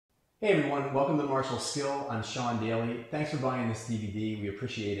Hey everyone, welcome to MartialSkill. I'm Sean Daly. Thanks for buying this DVD. We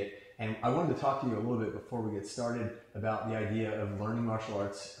appreciate it. And I wanted to talk to you a little bit before we get started about the idea of learning martial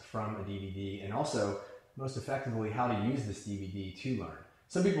arts from a DVD and also, most effectively, how to use this DVD to learn.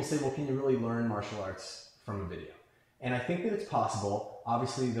 Some people say, well, can you really learn martial arts from a video? And I think that it's possible.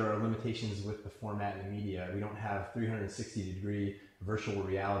 Obviously, there are limitations with the format and the media. We don't have 360-degree virtual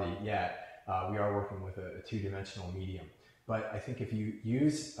reality yet. We are working with a two-dimensional medium. But I think if you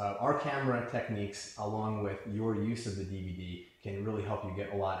use our camera techniques along with your use of the DVD can really help you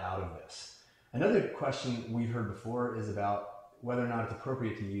get a lot out of this. Another question we've heard before is about whether or not it's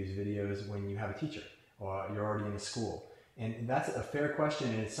appropriate to use videos when you have a teacher or you're already in a school. And that's a fair question,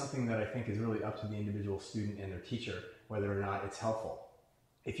 and it's something that I think is really up to the individual student and their teacher, whether or not it's helpful.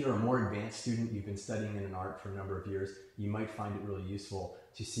 If you're a more advanced student, you've been studying in an art for a number of years, you might find it really useful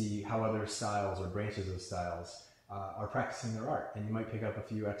to see how other styles or branches of styles are practicing their art, and you might pick up a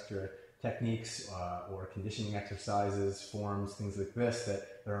few extra techniques or conditioning exercises, forms, things like this that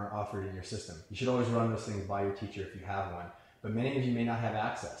aren't offered in your system. You should always run those things by your teacher if you have one, but many of you may not have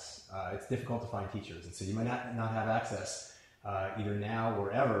access. It's difficult to find teachers, and so you might not have access either now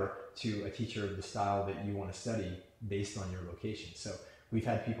or ever to a teacher of the style that you want to study based on your location. So we've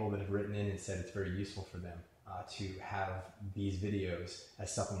had people that have written in and said it's very useful for them to have these videos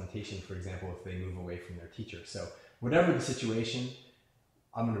as supplementation, for example, if they move away from their teacher. So whatever the situation,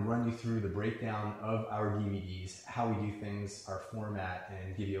 I'm going to run you through the breakdown of our DVDs, how we do things, our format,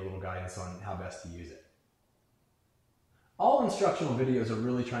 and give you a little guidance on how best to use it. All instructional videos are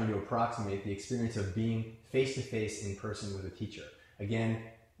really trying to approximate the experience of being face-to-face in person with a teacher. Again,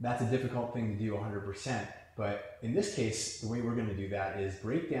 that's a difficult thing to do 100%, but in this case, the way we're going to do that is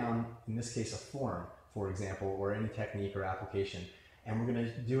break down, in this case, a form, for example, or any technique or application, and we're going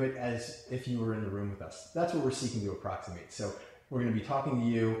to do it as if you were in the room with us. That's what we're seeking to approximate. So we're going to be talking to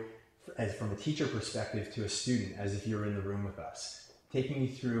you as from a teacher perspective to a student as if you're in the room with us, taking you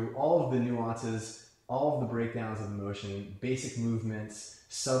through all of the nuances, all of the breakdowns of the motion, basic movements,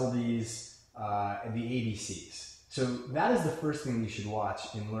 subtleties, and the ABCs. So that is the first thing you should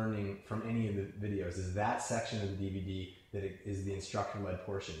watch in learning from any of the videos, is that section of the DVD that is the instructor-led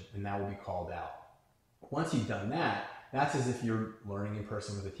portion, and that will be called out. Once you've done that, that's as if you're learning in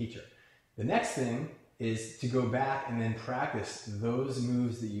person with a teacher. The next thing is to go back and then practice those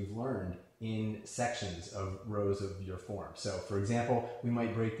moves that you've learned in sections of rows of your form. So for example, we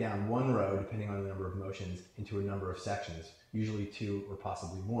might break down one row, depending on the number of motions, into a number of sections, usually 2 or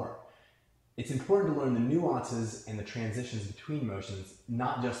possibly more. It's important to learn the nuances and the transitions between motions,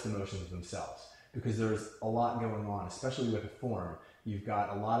 not just the motions themselves, because there's a lot going on, especially with a form. You've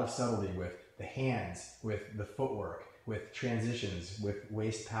got a lot of subtlety with the hands, with the footwork, with transitions, with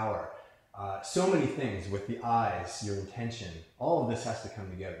waist power. So many things with the eyes, your intention. All of this has to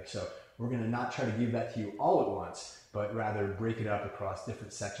come together. So we're going to not try to give that to you all at once, but rather break it up across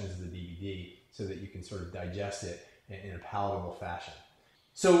different sections of the DVD so that you can sort of digest it in a palatable fashion.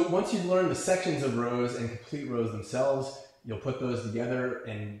 So once you've learned the sections of rows and complete rows themselves, you'll put those together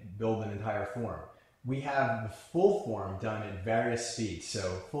and build an entire form. We have the full form done at various speeds,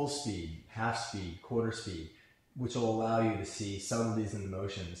 so full speed, half speed, quarter speed, which will allow you to see subtleties in the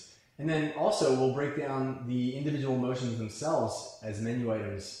motions. And then also we'll break down the individual motions themselves as menu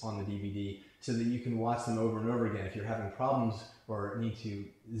items on the DVD so that you can watch them over and over again. If you're having problems or need to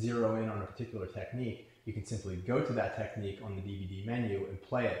zero in on a particular technique, you can simply go to that technique on the DVD menu and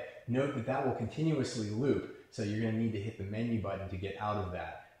play it. Note that that will continuously loop, so you're going to need to hit the menu button to get out of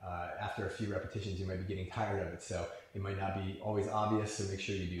that. After a few repetitions, you might be getting tired of it, so it might not be always obvious, so make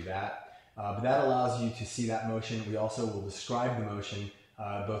sure you do that. But that allows you to see that motion. We also will describe the motion,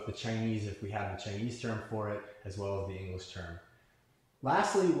 both the Chinese, if we have the Chinese term for it, as well as the English term.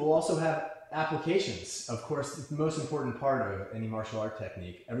 Lastly, we'll also have applications. Of course, it's the most important part of any martial art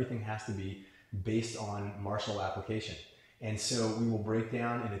technique. Everything has to be based on martial application. And so we will break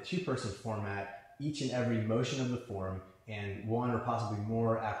down in a two-person format each and every motion of the form and one or possibly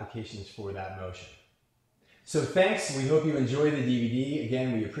more applications for that motion. So thanks, we hope you enjoy the DVD.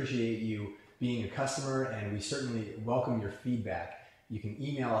 Again, we appreciate you being a customer, and we certainly welcome your feedback. You can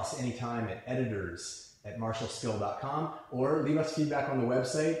email us anytime at editors@martialskill.com or leave us feedback on the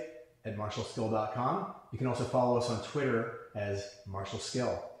website at martialskill.com. You can also follow us on Twitter as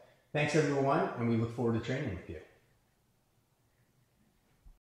MartialSkill. Thanks everyone, and we look forward to training with you.